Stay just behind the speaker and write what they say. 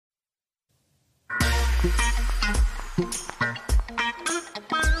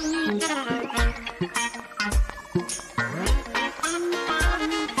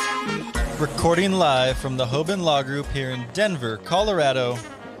Recording live from the Hoban Law Group here in Denver, Colorado,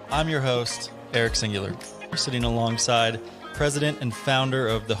 I'm your host, Eric Singular. We're sitting alongside President and founder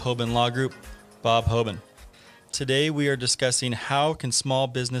of the Hoban Law Group, Bob Hoban. Today we are discussing how can small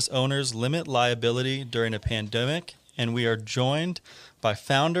business owners limit liability during a pandemic, and we are joined by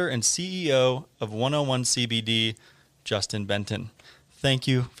founder and CEO of 101 CBD, Justin Benton. Thank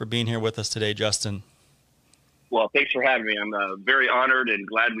you for being here with us today, Justin. Well, thanks for having me. I'm very honored and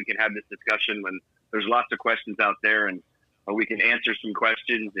glad we can have this discussion when there's lots of questions out there, and we can answer some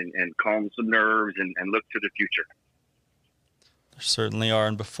questions and calm some nerves and look to the future. There certainly are.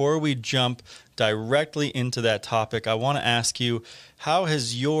 And before we jump directly into that topic, I want to ask you, how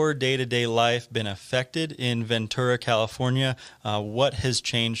has your day-to-day life been affected in Ventura, California? What has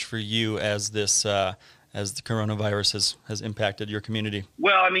changed for you as this as the coronavirus has impacted your community?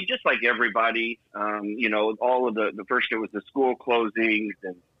 Well, I mean, just like everybody, all of the first, it was the school closings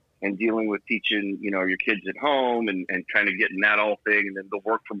and dealing with teaching, your kids at home and trying to get in that all thing. And then the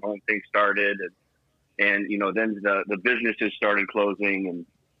work from home thing started and then the businesses started closing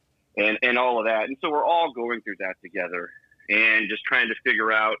and all of that. And so we're all going through that together and just trying to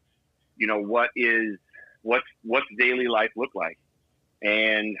figure out, what's daily life look like?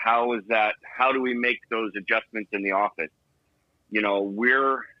 And how do we make those adjustments in the office?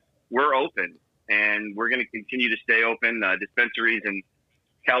 We're open and we're going to continue to stay open. Dispensaries in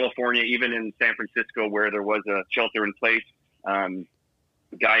California, even in San Francisco, where there was a shelter in place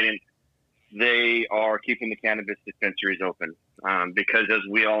guidance, they are keeping the cannabis dispensaries open because, as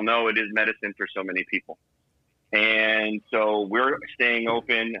we all know, it is medicine for so many people. And so we're staying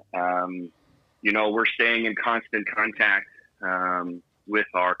open. We're staying in constant contact with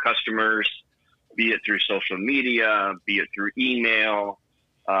our customers, be it through social media, be it through email,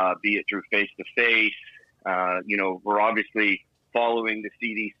 be it through face-to-face. We're obviously following the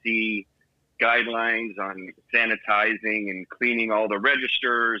CDC guidelines on sanitizing and cleaning all the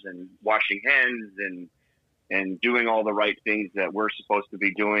registers and washing hands and doing all the right things that we're supposed to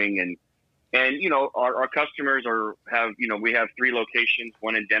be doing. And our customers we have 3 locations,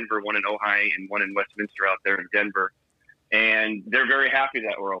 one in Denver, one in Ojai, and one in Westminster out there in Denver. And they're very happy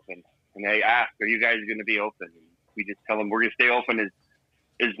that we're open. And they ask, are you guys going to be open? And we just tell them we're going to stay open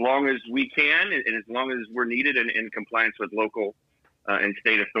as long as we can and as long as we're needed and in compliance with local and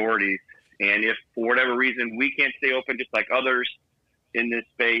state authorities. And if for whatever reason we can't stay open, just like others in this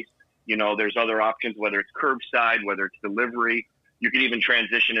space, there's other options, whether it's curbside, whether it's delivery. You can even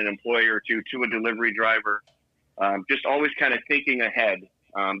transition an employee or two to a delivery driver. Just always kind of thinking ahead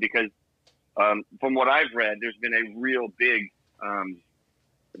because from what I've read, there's been a real big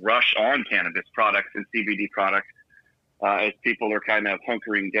rush on cannabis products and CBD products as people are kind of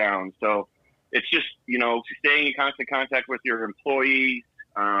hunkering down. So it's just, staying in constant contact with your employees,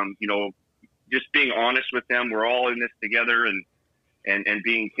 just being honest with them. We're all in this together and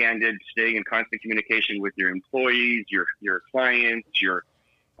being candid, staying in constant communication with your employees, your clients,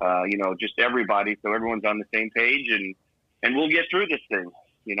 just everybody. So everyone's on the same page and we'll get through this thing.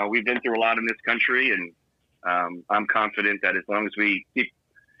 We've been through a lot in this country, and I'm confident that as long as we keep,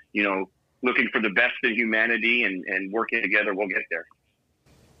 looking for the best in humanity and working together, we'll get there.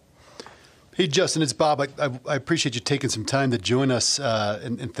 Hey, Justin, it's Bob. I appreciate you taking some time to join us,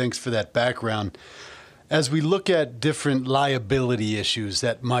 and thanks for that background. As we look at different liability issues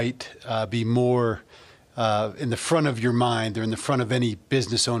that might be more in the front of your mind or in the front of any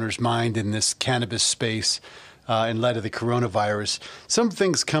business owner's mind in this cannabis space, in light of the coronavirus, some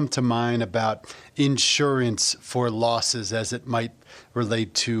things come to mind about insurance for losses as it might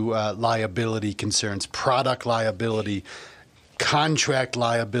relate to liability concerns, product liability, contract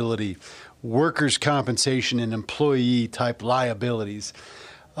liability, workers' compensation, and employee-type liabilities.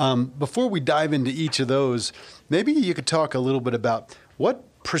 Before we dive into each of those, maybe you could talk a little bit about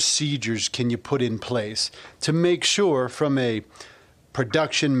what procedures can you put in place to make sure from a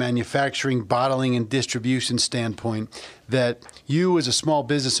production, manufacturing, bottling, and distribution standpoint that you as a small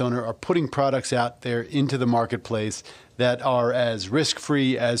business owner are putting products out there into the marketplace that are as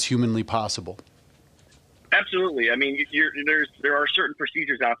risk-free as humanly possible? Absolutely. I mean, there are certain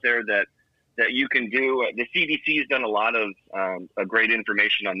procedures out there that you can do. The CDC has done a lot of great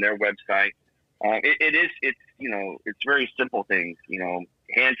information on their website. It's very simple things,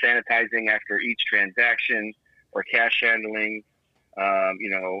 hand sanitizing after each transaction or cash handling.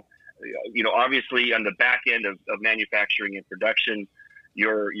 Obviously on the back end of manufacturing and production,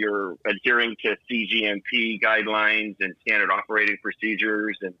 you're adhering to CGMP guidelines and standard operating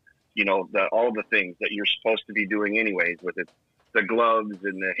procedures. And all the things that you're supposed to be doing anyways, with it, the gloves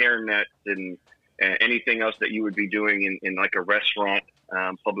and the hair nets and anything else that you would be doing in like a restaurant,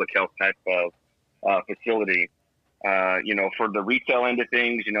 public health type of facility. For the retail end of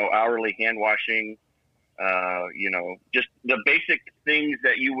things, hourly hand washing, just the basic things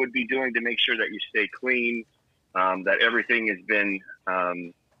that you would be doing to make sure that you stay clean, that everything has been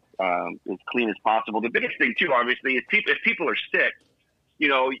as clean as possible. The biggest thing too, obviously, is if people are sick,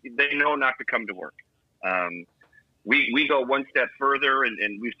 they know not to come to work. We go one step further,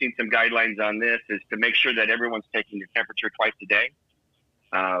 and we've seen some guidelines on this, is to make sure that everyone's taking their temperature twice a day,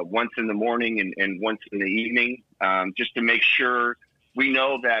 once in the morning and once in the evening, just to make sure we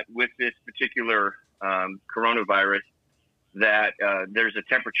know that with this particular coronavirus, that there's a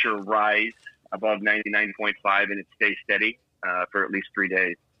temperature rise above 99.5 and it stays steady for at least 3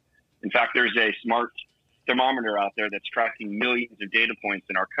 days. In fact, there's a smart thermometer out there that's tracking millions of data points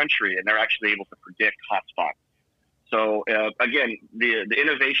in our country, and they're actually able to predict hotspots. So again, the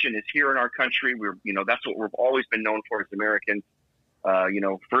innovation is here in our country. That's what we've always been known for as Americans.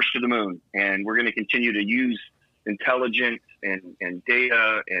 First to the moon, and we're going to continue to use intelligence and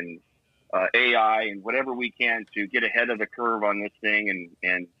data and AI and whatever we can to get ahead of the curve on this thing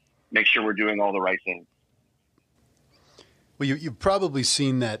and make sure we're doing all the right things. Well, you've probably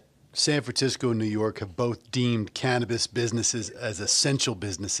seen that San Francisco and New York have both deemed cannabis businesses as essential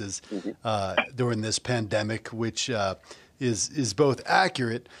businesses during this pandemic, which is both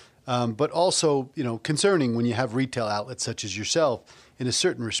accurate, but also concerning when you have retail outlets such as yourself in a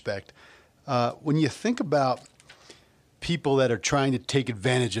certain respect. When you think about people that are trying to take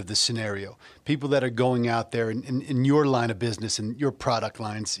advantage of this scenario, people that are going out there in your line of business and your product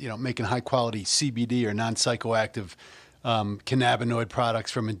lines, making high quality CBD or non-psychoactive cannabinoid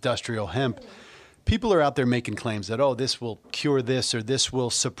products from industrial hemp. People are out there making claims that, this will cure this, or this will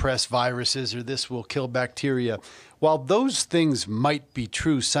suppress viruses, or this will kill bacteria. While those things might be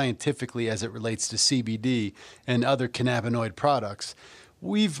true scientifically as it relates to CBD and other cannabinoid products,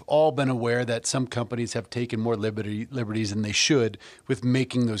 we've all been aware that some companies have taken more liberties than they should with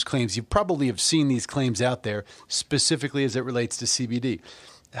making those claims. You probably have seen these claims out there, specifically as it relates to CBD.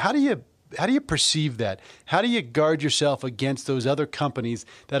 How do you perceive that? How do you guard yourself against those other companies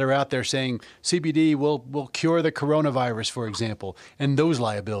that are out there saying CBD will cure the coronavirus, for example, and those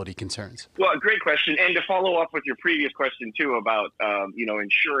liability concerns? Well, great question. And to follow up with your previous question too about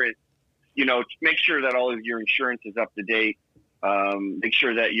insurance, make sure that all of your insurance is up to date. Make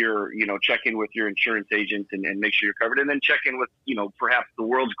sure that you're checking with your insurance agent and make sure you're covered, and then check in with perhaps the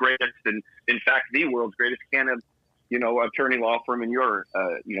world's greatest, and in fact the world's greatest cannabis attorney law firm in your,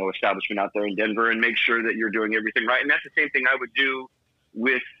 establishment out there in Denver, and make sure that you're doing everything right. And that's the same thing I would do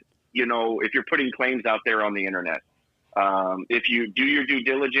with, if you're putting claims out there on the internet. If you do your due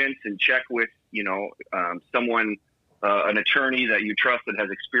diligence and check with, someone, an attorney that you trust that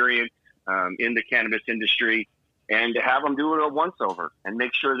has experience in the cannabis industry, and to have them do it a once over and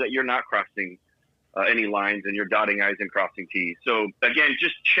make sure that you're not crossing any lines and you're dotting I's and crossing T's. So again,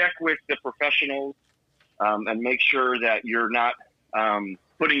 just check with the professionals. And make sure that you're not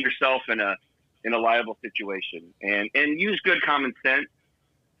putting yourself in a liable situation, and use good common sense.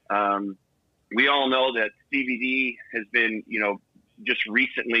 We all know that CBD has been, just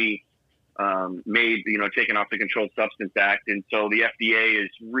recently made, taken off the Controlled Substance Act, and so the FDA is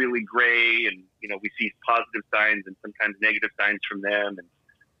really gray, and we see positive signs and sometimes negative signs from them,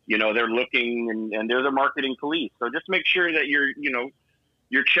 and they're looking and they're the marketing police. So just make sure that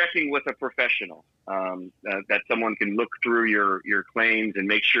you're checking with a professional. That someone can look through your claims and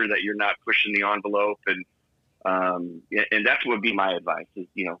make sure that you're not pushing the envelope, and that's what would be my advice is,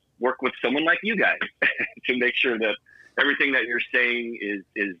 work with someone like you guys to make sure that everything that you're saying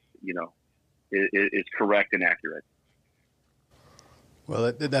is correct and accurate.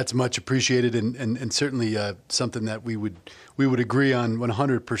 Well, that's much appreciated, and certainly something that we would agree on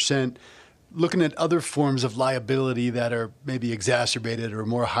 100%. Looking at other forms of liability that are maybe exacerbated or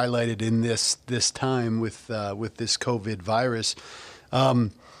more highlighted in this time with this COVID virus,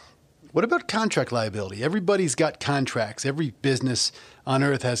 what about contract liability? Everybody's got contracts. Every business on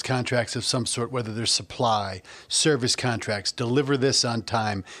earth has contracts of some sort, whether they're supply, service contracts, deliver this on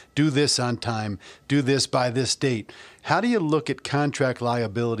time, do this on time, do this by this date. How do you look at contract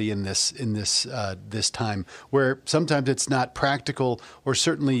liability in this time, where sometimes it's not practical, or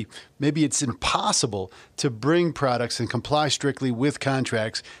certainly maybe it's impossible to bring products and comply strictly with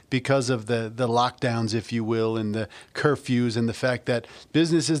contracts because of the lockdowns, if you will, and the curfews, and the fact that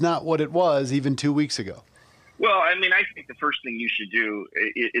business is not what it was even 2 weeks ago? Well, I think the first thing you should do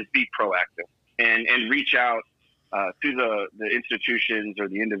is be proactive and reach out to the institutions or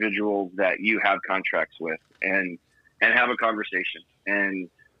the individuals that you have contracts with, and have a conversation. And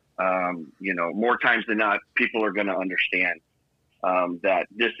more times than not, people are going to understand that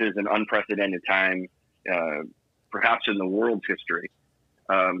this is an unprecedented time, perhaps in the world's history,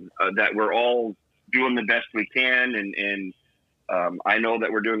 that we're all doing the best we can. And I know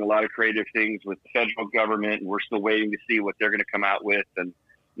that we're doing a lot of creative things with the federal government, and we're still waiting to see what they're going to come out with. And,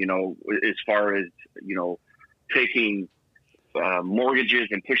 as far as, taking mortgages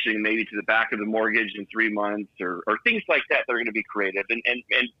and pushing maybe to the back of the mortgage in 3 months or things like that, they're going to be creative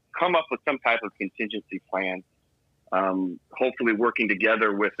and come up with some type of contingency plan. Hopefully working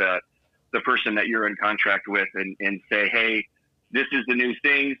together with the person that you're in contract with and say, hey, this is the new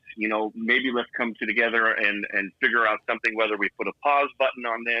things, maybe let's come together and figure out something, whether we put a pause button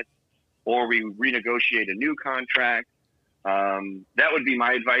on this or we renegotiate a new contract. That would be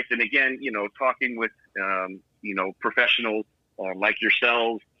my advice. And again, talking with, professionals like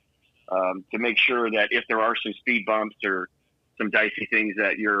yourselves to make sure that if there are some speed bumps or some dicey things,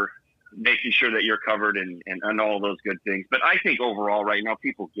 that you're making sure that you're covered and all those good things. But I think overall right now,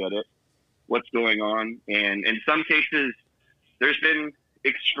 people get it, what's going on. And in some cases, there's been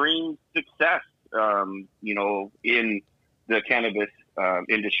extreme success, in the cannabis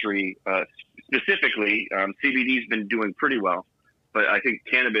industry. Specifically, CBD's been doing pretty well. But I think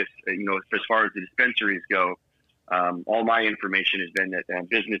cannabis, as far as the dispensaries go, all my information has been that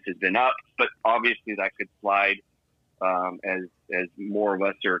business has been up, but obviously that could slide as more of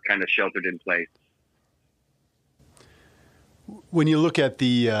us are kind of sheltered in place. When you look at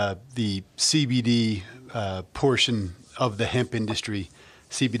the CBD portion of the hemp industry,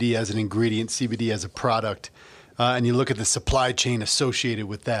 CBD as an ingredient, CBD as a product, and you look at the supply chain associated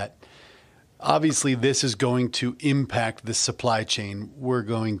with that, obviously this is going to impact the supply chain. We're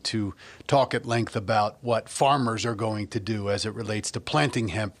going to talk at length about what farmers are going to do as it relates to planting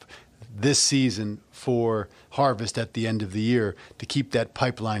hemp this season for harvest at the end of the year to keep that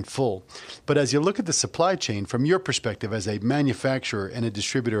pipeline full. But as you look at the supply chain, from your perspective as a manufacturer and a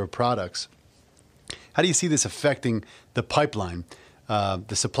distributor of products, how do you see this affecting the pipeline,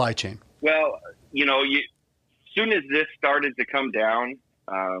 the supply chain? Well, as soon as this started to come down,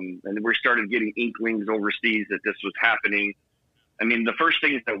 and we started getting inklings overseas that this was happening, I mean, the first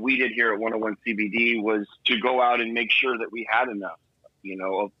things that we did here at 101 CBD was to go out and make sure that we had enough,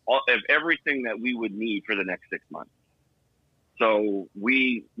 of everything that we would need for the next 6 months. So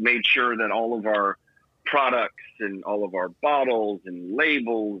we made sure that all of our products and all of our bottles and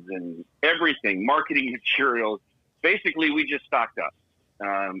labels and everything, marketing materials, basically we just stocked up.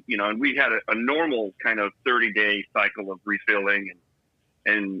 And we had a normal kind of 30-day cycle of refilling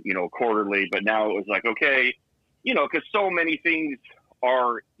and quarterly, but now it was like, okay, because so many things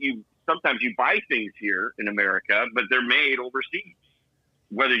sometimes you buy things here in America, but they're made overseas,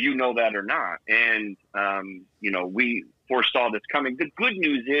 whether you know that or not. And, we foresaw this coming. The good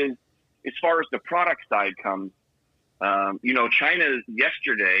news is, as far as the product side comes, China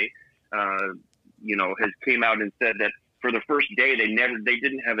yesterday, has came out and said that for the first day, they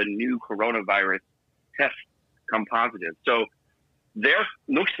didn't have a new coronavirus test come positive. So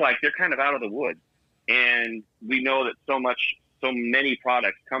looks like they're kind of out of the woods. And we know that so many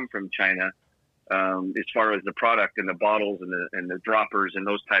products come from China, as far as the product and the bottles and the droppers and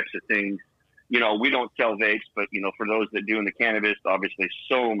those types of things. We don't sell vapes, but, for those that do in the cannabis, obviously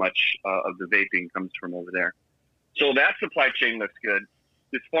so much of the vaping comes from over there. So that supply chain looks good.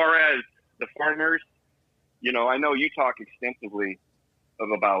 As far as the farmers, I know you talk extensively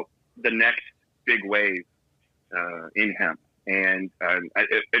about the next big wave in hemp. And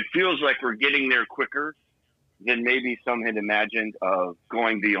it feels like we're getting there quicker than maybe some had imagined of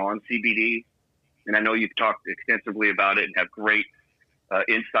going beyond CBD. And I know you've talked extensively about it and have great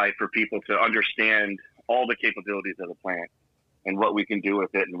insight for people to understand all the capabilities of the plant and what we can do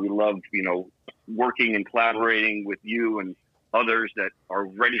with it. And we love, working and collaborating with you and others that are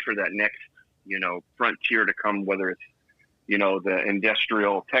ready for that next, frontier to come, whether it's, the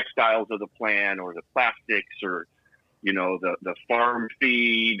industrial textiles of the plant or the plastics or, the farm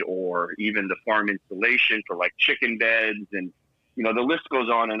feed or even the farm installation for like chicken beds. And, the list goes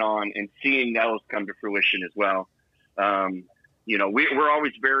on, and seeing those come to fruition as well. We're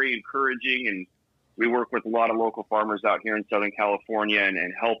always very encouraging, and we work with a lot of local farmers out here in Southern California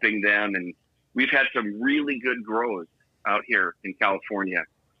and helping them. And we've had some really good grows out here in California.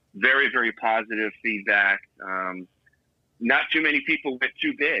 Very, very positive feedback. Not too many people went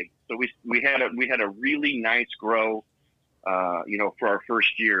too big. So we had a really nice grow, for our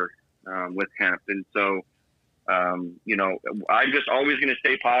first year with hemp. And so, I'm just always going to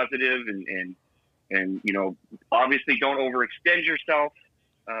stay positive And, obviously don't overextend yourself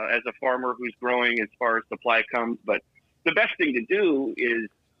as a farmer who's growing as far as supply comes. But the best thing to do is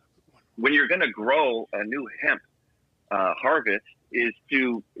when you're going to grow a new hemp harvest is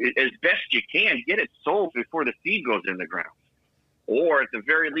to, as best you can, get it sold before the seed goes in the ground. Or at the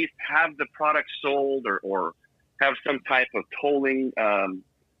very least, have the product sold or have some type of tolling,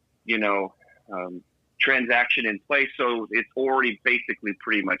 transaction in place so it's already basically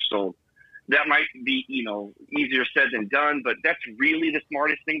pretty much sold. That might be, easier said than done, but that's really the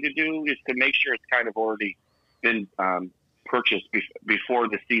smartest thing to do is to make sure it's kind of already been purchased before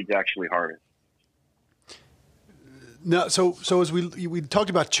the seeds actually harvest. No, so as we talked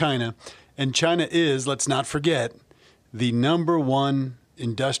about China, and China is, let's not forget, the number one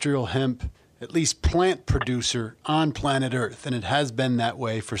industrial hemp, at least plant producer on planet Earth, and it has been that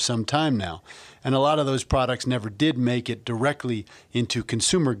way for some time now. And a lot of those products never did make it directly into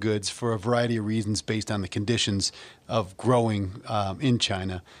consumer goods for a variety of reasons based on the conditions of growing in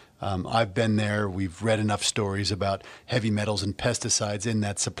China. I've been there. We've read enough stories about heavy metals and pesticides in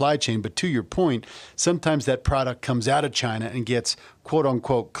that supply chain. But to your point, sometimes that product comes out of China and gets, quote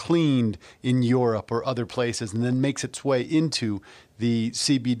unquote, cleaned in Europe or other places and then makes its way into the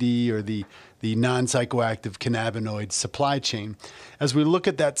CBD or the non-psychoactive cannabinoid supply chain. As we look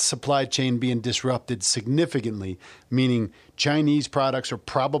at that supply chain being disrupted significantly, meaning Chinese products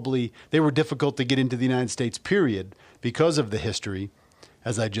they were difficult to get into the United States, period, because of the history,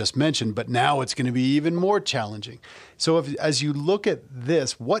 as I just mentioned, but now it's going to be even more challenging. So as you look at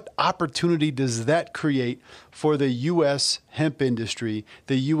this, what opportunity does that create for the U.S. hemp industry,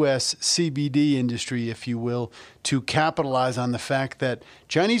 the U.S. CBD industry, if you will, to capitalize on the fact that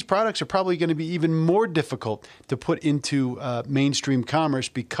Chinese products are probably going to be even more difficult to put into mainstream commerce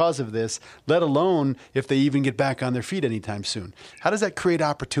because of this, let alone if they even get back on their feet anytime soon? How does that create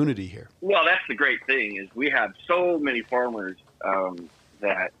opportunity here? Well, that's the great thing is we have so many farmers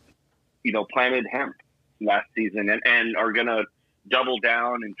that, planted hemp last season and are going to double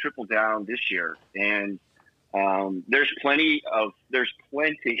down and triple down this year. And there's plenty of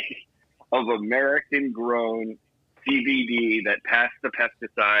American grown CBD that passed the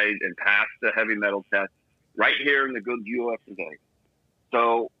pesticide and passed the heavy metal test right here in the good U.S. today.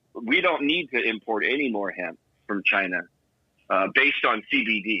 So we don't need to import any more hemp from China based on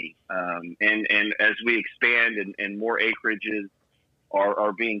CBD. And as we expand and more acreages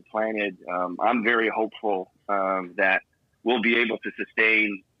are being planted, I'm very hopeful that we'll be able to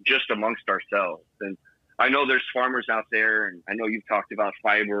sustain just amongst ourselves. And I know there's farmers out there, and I know you've talked about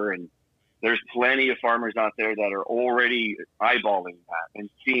fiber, and there's plenty of farmers out there that are already eyeballing that and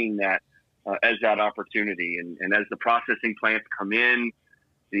seeing that as that opportunity. And as the processing plants come in,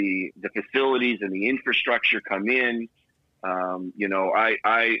 the facilities and the infrastructure come in, I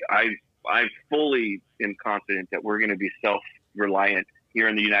fully am confident that we're going to be self-reliant here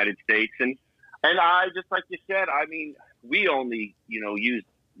in the United States. And I, just like you said, I mean, we only, use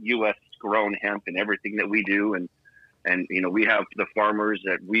U.S. grown hemp in everything that we do. And we have the farmers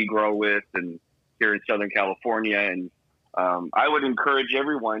that we grow with and here in Southern California. And I would encourage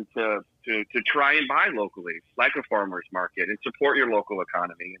everyone to try and buy locally, like a farmer's market, and support your local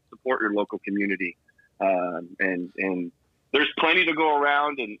economy and support your local community. And there's plenty to go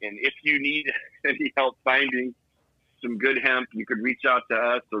around. And if you need any help finding some good hemp, you could reach out to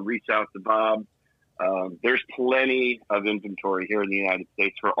us or reach out to Bob. There's plenty of inventory here in the United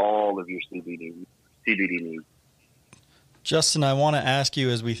States for all of your CBD needs. Justin, I want to ask you,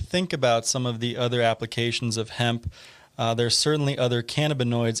 as we think about some of the other applications of hemp, there's certainly other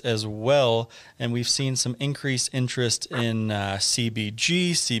cannabinoids as well, and we've seen some increased interest in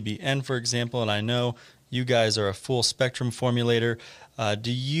CBG, CBN, for example, and I know you guys are a full spectrum formulator.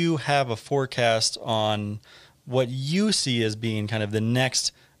 Do you have a forecast on what you see as being kind of the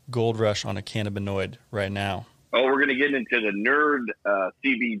next gold rush on a cannabinoid right now? Oh, we're going to get into the nerd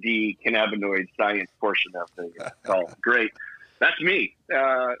CBD cannabinoid science portion of the call. Great. That's me.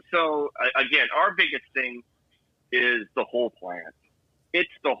 So, again, our biggest thing is the whole plant. It's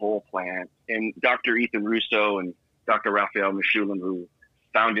the whole plant. And Dr. Ethan Russo and Dr. Raphael Mechoulam, who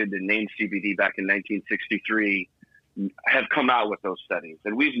founded and named CBD back in 1963, have come out with those studies.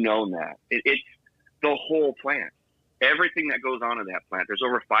 And we've known that. It's the whole plant. Everything that goes on in that plant. There's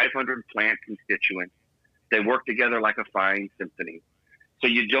over 500 plant constituents. They work together like a fine symphony. So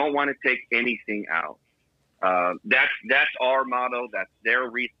you don't want to take anything out. That's our motto. That's their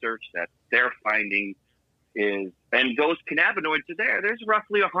research. That's their finding. And those cannabinoids are there. There's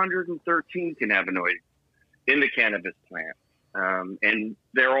roughly 113 cannabinoids in the cannabis plant, and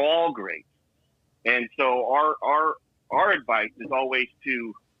they're all great. And so our advice is always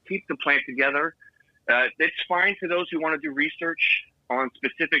to keep the plant together. It's fine for those who want to do research on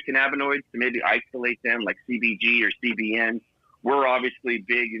specific cannabinoids to maybe isolate them, like CBG or CBN. We're obviously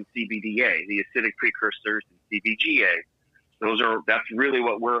big in CBDA, the acidic precursors, and CBGA. That's really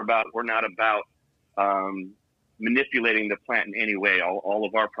what we're about. We're not about manipulating the plant in any way. All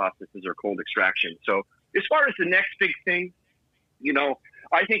of our processes are cold extraction. So as far as the next big thing,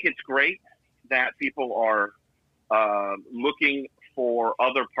 I think it's great that people are looking for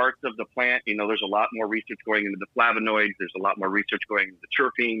other parts of the plant. There's a lot more research going into the flavonoids. There's a lot more research going into the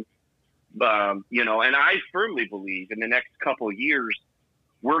terpenes. And I firmly believe in the next couple of years,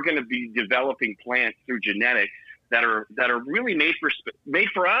 we're going to be developing plants through genetics that are really made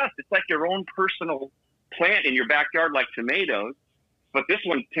for us. It's like your own personal plant in your backyard, like tomatoes. But this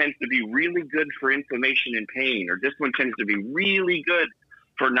one tends to be really good for inflammation and pain, or this one tends to be really good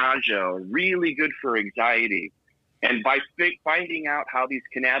for nausea, or really good for anxiety. And by finding out how these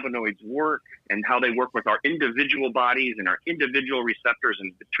cannabinoids work and how they work with our individual bodies and our individual receptors,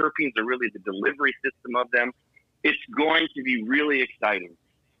 and the terpenes are really the delivery system of them, it's going to be really exciting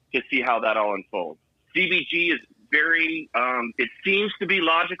to see how that all unfolds. CBG is very, it seems to be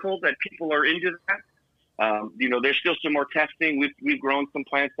logical that people are into that. There's still some more testing. We've grown some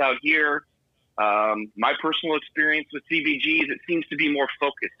plants out here. My personal experience with CBGs, it seems to be more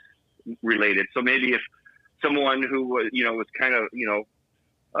focus related. So maybe if someone who was kind of,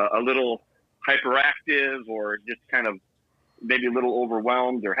 a little hyperactive, or just kind of maybe a little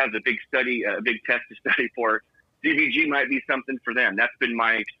overwhelmed, or has a big test to study for, CBG might be something for them. That's been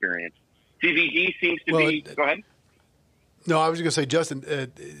my experience. CBD seems to be, go ahead. No, I was going to say,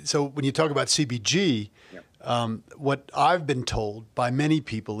 Justin, so when you talk about CBG, what I've been told by many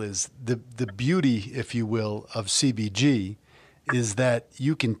people is the beauty, if you will, of CBG is that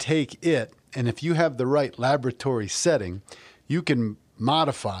you can take it, and if you have the right laboratory setting, you can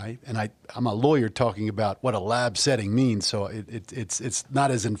modify, and I'm a lawyer talking about what a lab setting means, so it's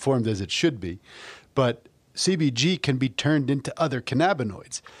not as informed as it should be, but CBG can be turned into other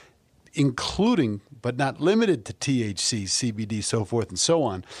cannabinoids, including but not limited to THC, CBD, so forth and so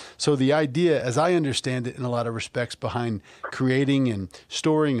on. So the idea, as I understand it in a lot of respects, behind creating and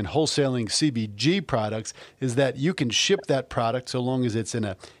storing and wholesaling CBG products is that you can ship that product so long as it's in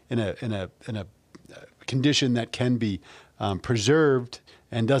a condition that can be preserved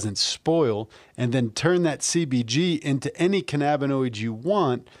and doesn't spoil, and then turn that CBG into any cannabinoid you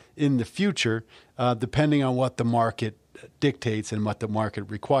want in the future, depending on what the market dictates and what the market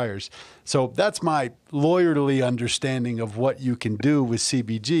requires. So that's my lawyerly understanding of what you can do with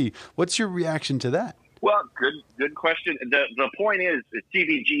CBG. What's your reaction to that? Well, good question. The point is that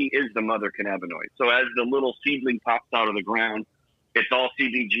CBG is the mother cannabinoid. So as the little seedling pops out of the ground, it's all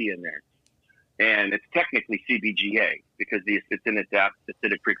CBG in there. And it's technically CBGA because it's in its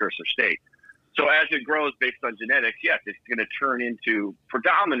acidic precursor state. So as it grows based on genetics, yes, it's going to turn into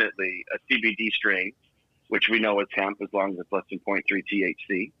predominantly a CBD strain, which we know is hemp as long as it's less than 0.3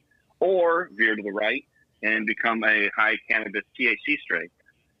 THC, or veer to the right and become a high cannabis THC strain.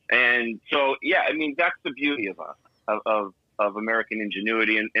 And so, yeah, I mean, that's the beauty of us, of American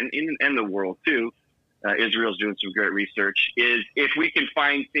ingenuity and the world too. Israel's doing some great research, is if we can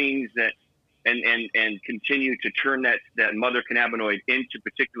find things that and continue to turn that mother cannabinoid into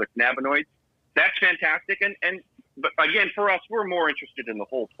particular cannabinoids, that's fantastic. But again, for us, we're more interested in the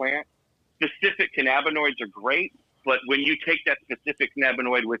whole plant. Specific cannabinoids are great, but when you take that specific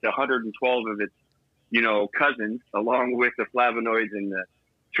cannabinoid with 112 of its, cousins, along with the flavonoids and the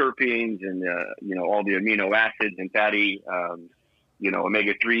terpenes and all the amino acids and fatty,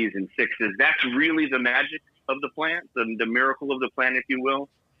 omega-3s and 6s, that's really the magic of the plant, the miracle of the plant, if you will.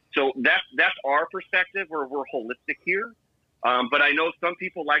 So that's our perspective, where we're holistic here. But I know some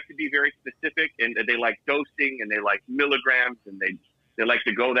people like to be very specific, and they like dosing, and they like milligrams, and they like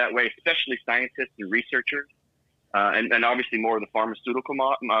to go that way, especially scientists and researchers, and obviously more of the pharmaceutical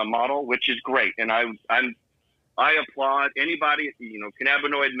model, which is great. And I applaud anybody,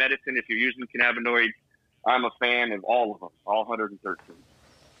 cannabinoid medicine. If you're using cannabinoids, I'm a fan of all of them, all 113.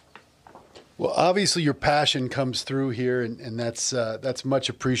 Well, obviously your passion comes through here, and that's much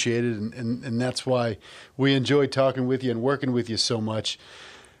appreciated, and that's why we enjoy talking with you and working with you so much.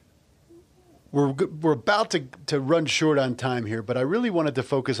 We're about to run short on time here, but I really wanted to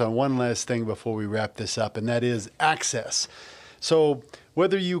focus on one last thing before we wrap this up, and that is access. So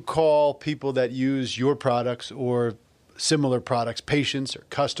whether you call people that use your products or similar products patients or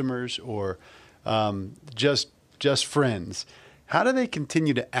customers or just friends, how do they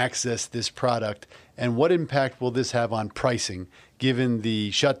continue to access this product, and what impact will this have on pricing, given the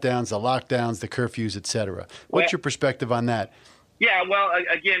shutdowns, the lockdowns, the curfews, et cetera? What's your perspective on that? Yeah, well,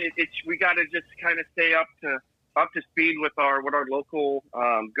 again, we got to just kind of stay up to speed with what our local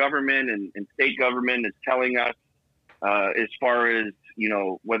government and state government is telling us as far as, you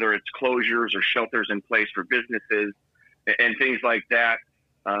know, whether it's closures or shelters in place for businesses and things like that.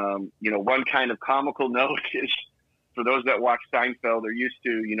 You know, one kind of comical note is, for those that watch Seinfeld, they're used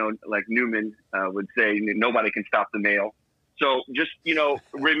to, you know, like Newman would say, nobody can stop the mail. So just, you know,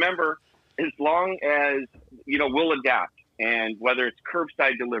 remember, as long as, you know, we'll adapt. And whether it's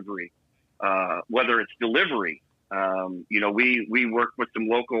curbside delivery, whether it's delivery, you know, we work with some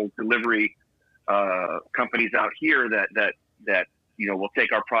local delivery companies out here that you know, will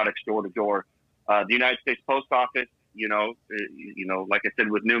take our products door to door. The United States Post Office, you know, like I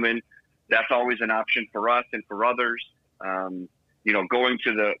said with Newman, that's always an option for us and for others. You know, going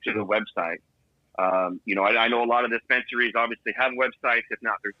to the website. You know, I know a lot of dispensaries obviously have websites. If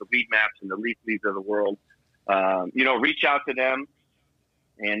not, there's the Weed Maps and the Leaflies of the world. You know, reach out to them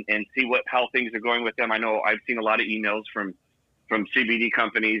and see how things are going with them. I know I've seen a lot of emails from CBD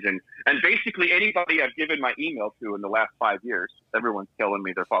companies and basically anybody I've given my email to in the last 5 years, everyone's telling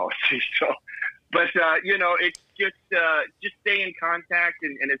me their policies. So, but you know, it's just stay in contact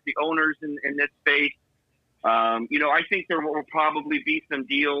and it's the owners in this space. You know, I think there will probably be some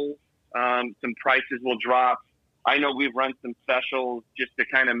deals, some prices will drop. I know we've run some specials just to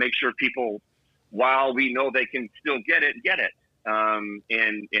kind of make sure people, while we know they can still get it,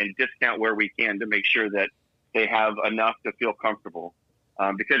 and discount where we can to make sure that they have enough to feel comfortable.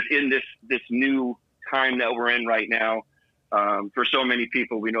 Because in this new time that we're in right now, for so many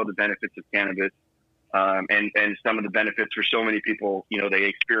people, we know the benefits of cannabis, and some of the benefits for so many people, you know, they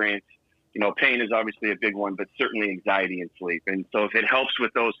experience, you know, pain is obviously a big one, but certainly anxiety and sleep. And so if it helps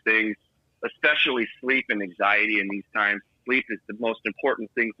with those things, especially sleep and anxiety in these times, sleep is the most important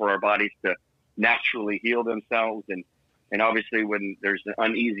thing for our bodies to naturally heal themselves. And obviously when there's an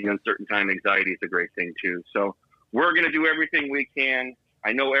uneasy, uncertain time, anxiety is a great thing too. So we're going to do everything we can.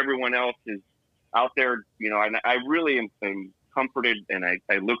 I know everyone else is out there, you know, and I really am comforted, and I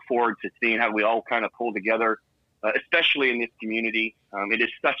look forward to seeing how we all kind of pull together, especially in this community. It is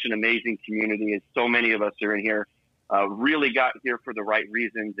such an amazing community, as so many of us are in here, really got here for the right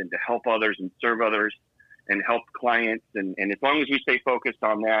reasons and to help others and serve others and help clients. And as long as we stay focused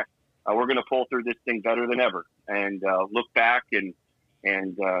on that, we're going to pull through this thing better than ever, and look back and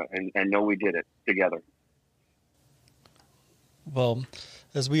know we did it together. Well,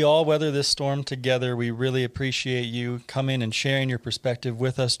 as we all weather this storm together, we really appreciate you coming and sharing your perspective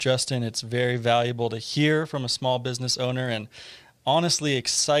with us, Justin. It's very valuable to hear from a small business owner, and honestly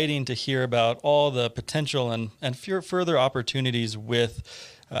exciting to hear about all the potential and further opportunities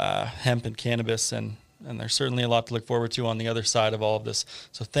with hemp and cannabis, and there's certainly a lot to look forward to on the other side of all of this.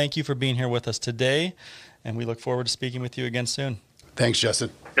 So thank you for being here with us today, and we look forward to speaking with you again soon. Thanks, Justin.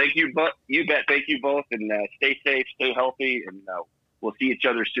 Thank you, you bet. Thank you both, and stay safe, stay healthy, and we'll see each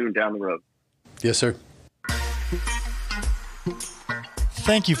other soon down the road. Yes, sir.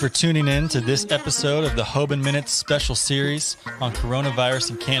 Thank you for tuning in to this episode of the Hoban Minute special series on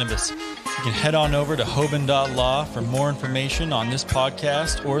coronavirus and cannabis. You can head on over to hoban.law for more information on this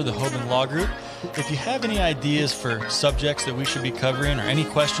podcast or the Hoban Law Group. If you have any ideas for subjects that we should be covering or any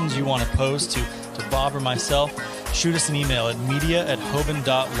questions you want to pose to Bob or myself, shoot us an email at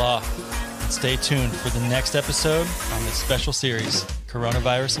media@hoban.law. And stay tuned for the next episode on this special series,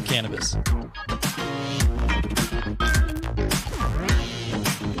 Coronavirus and Cannabis.